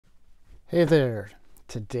Hey there.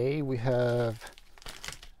 Today we have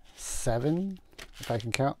 7, if I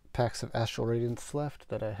can count, packs of Astral Radiance left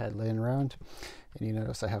that I had laying around. And you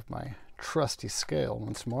notice I have my trusty scale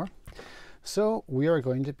once more. So we are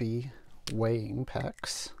going to be weighing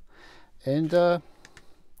packs and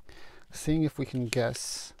seeing if we can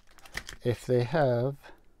guess if they have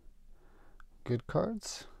good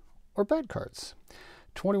cards or bad cards.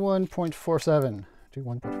 21.47. Do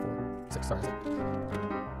 1.46, sorry.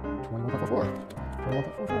 21.44.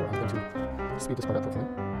 21.44. I'm going to speed this part up, okay?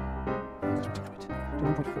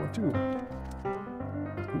 21.42.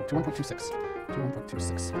 21.26.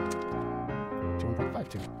 21.26.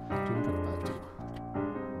 21.52. 21.52.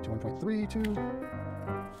 21.32.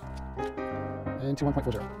 And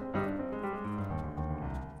 21.40.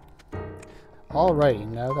 Alrighty,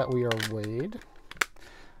 now that we are weighed,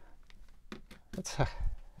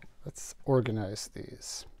 let's organize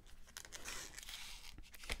these.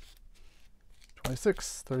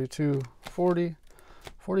 26, 32, 40,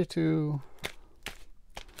 42.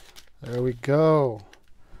 There we go.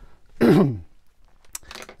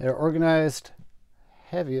 They're organized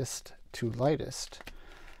heaviest to lightest.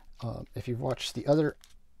 If you've watched the other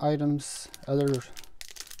items, other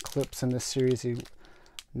clips in this series, you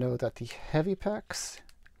know that the heavy packs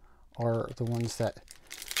are the ones that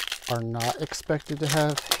are not expected to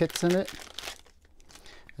have hits in it.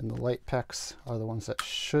 And the light packs are the ones that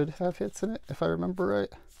should have hits in it, if I remember right.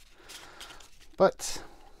 But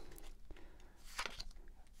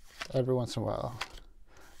every once in a while,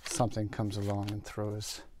 something comes along and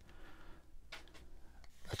throws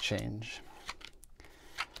a change.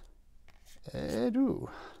 And ooh,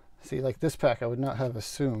 see, like this pack, I would not have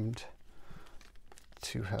assumed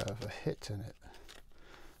to have a hit in it.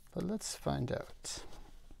 But let's find out.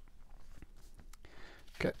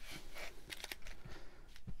 Okay.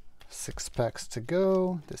 6 packs to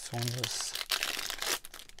go. This one was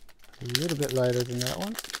a little bit lighter than that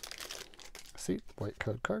one. See, white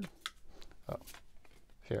code card. Oh,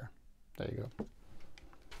 here. There you go.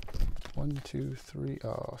 1, 2, 3.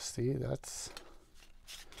 Oh, see, that's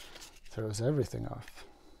throws everything off.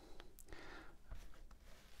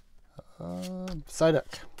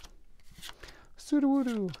 Psyduck.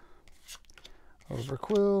 Sudowoodo.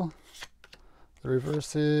 Overquill. The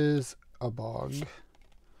reverse is a bog.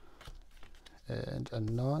 And a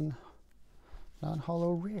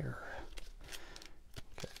non-hollow rare.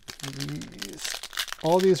 Okay,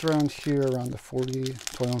 all these around here, around the 40,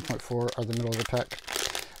 21.4, are the middle of the pack.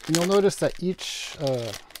 And you'll notice that each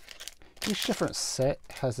different set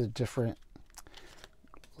has a different,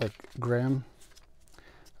 like, gram.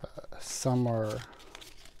 Some are.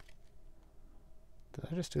 Did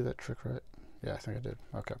I just do that trick right? Yeah, I think I did.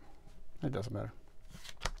 Okay, it doesn't matter.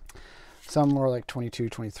 Some are like 22,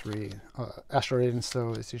 23. Astral Radiance,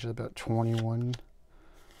 though, is usually about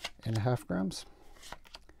 21.5 grams.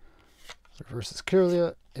 Reverse is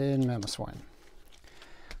Kirlia and Mamoswine.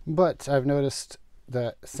 But I've noticed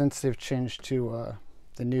that since they've changed to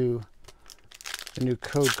the new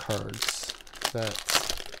code cards, that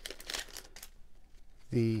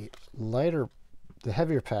the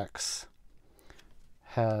heavier packs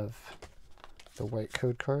have the white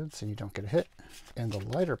code cards and you don't get a hit, and the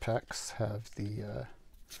lighter packs have the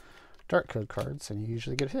dark code cards and you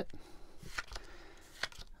usually get a hit.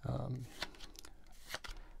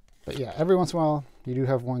 But yeah, every once in a while you do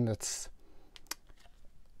have one that's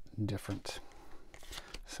different.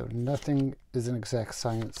 So nothing is an exact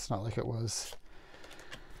science, not like it was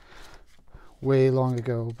way long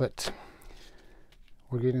ago, but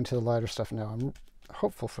we're getting to the lighter stuff now. I'm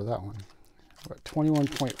hopeful for that one. We're at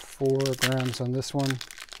 21.4 grams on this one.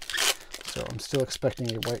 So I'm still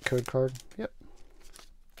expecting a white code card. Yep.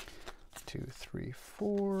 2, 3,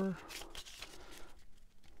 4.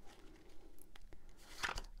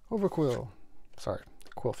 Overquill. Sorry,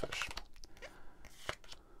 Quillfish.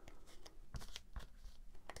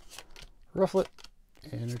 Rufflet.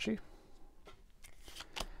 Energy.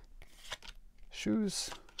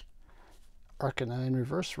 Shoes. Arcanine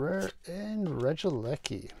Reverse Rare. And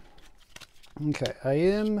Regieleki. Okay, I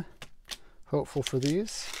am hopeful for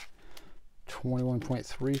these.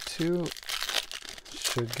 21.32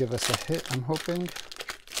 should give us a hit, I'm hoping.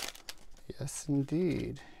 Yes,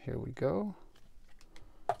 indeed. Here we go.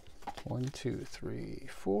 1, 2, 3,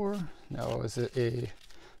 4. Now, is it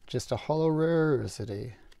just a hollow rare, or is it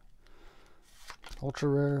a ultra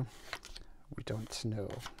rare? We don't know.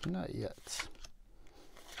 Not yet.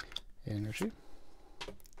 Energy.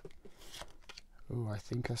 Ooh, I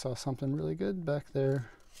think I saw something really good back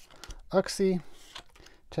there. Uxie.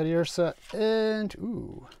 Teddy Ursa, and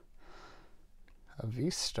ooh, a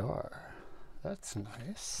V-Star. That's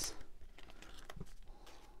nice.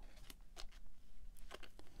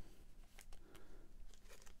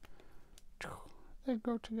 they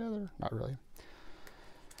go together? Not really.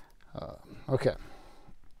 Okay.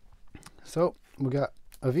 So we got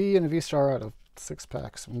a V and a V-Star out of 6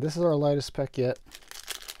 packs. And this is our lightest pack yet.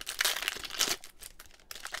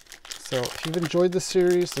 So if you've enjoyed this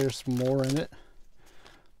series, there's more in it.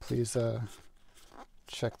 Please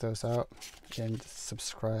check those out and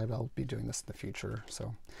subscribe. I'll be doing this in the future.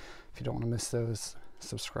 So if you don't want to miss those,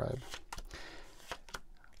 subscribe.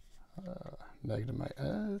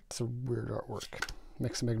 Magnemite. It's a weird artwork.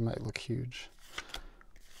 Makes Magnemite look huge.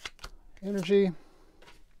 Energy.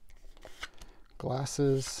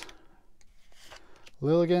 Glasses.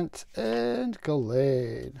 Lilligant. And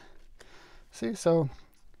Gallade. See, so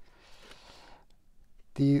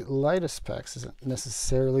the lightest packs isn't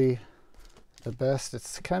necessarily the best.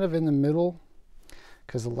 It's kind of in the middle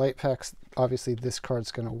because the light packs, obviously this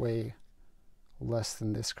card's going to weigh less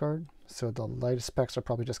than this card. So the lightest packs are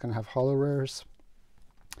probably just going to have holo rares.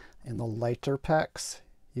 And the lighter packs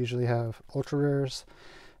usually have ultra rares.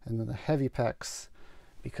 And then the heavy packs,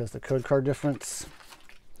 because the code card difference,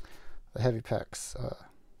 the heavy packs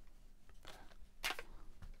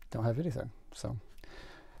don't have anything. So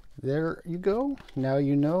there you go. Now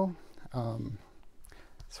you know.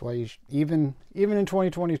 That's why you even in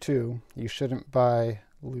 2022, you shouldn't buy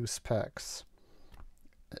loose packs.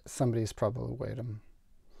 Somebody's probably weighed them.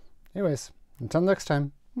 Anyways, until next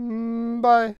time, bye.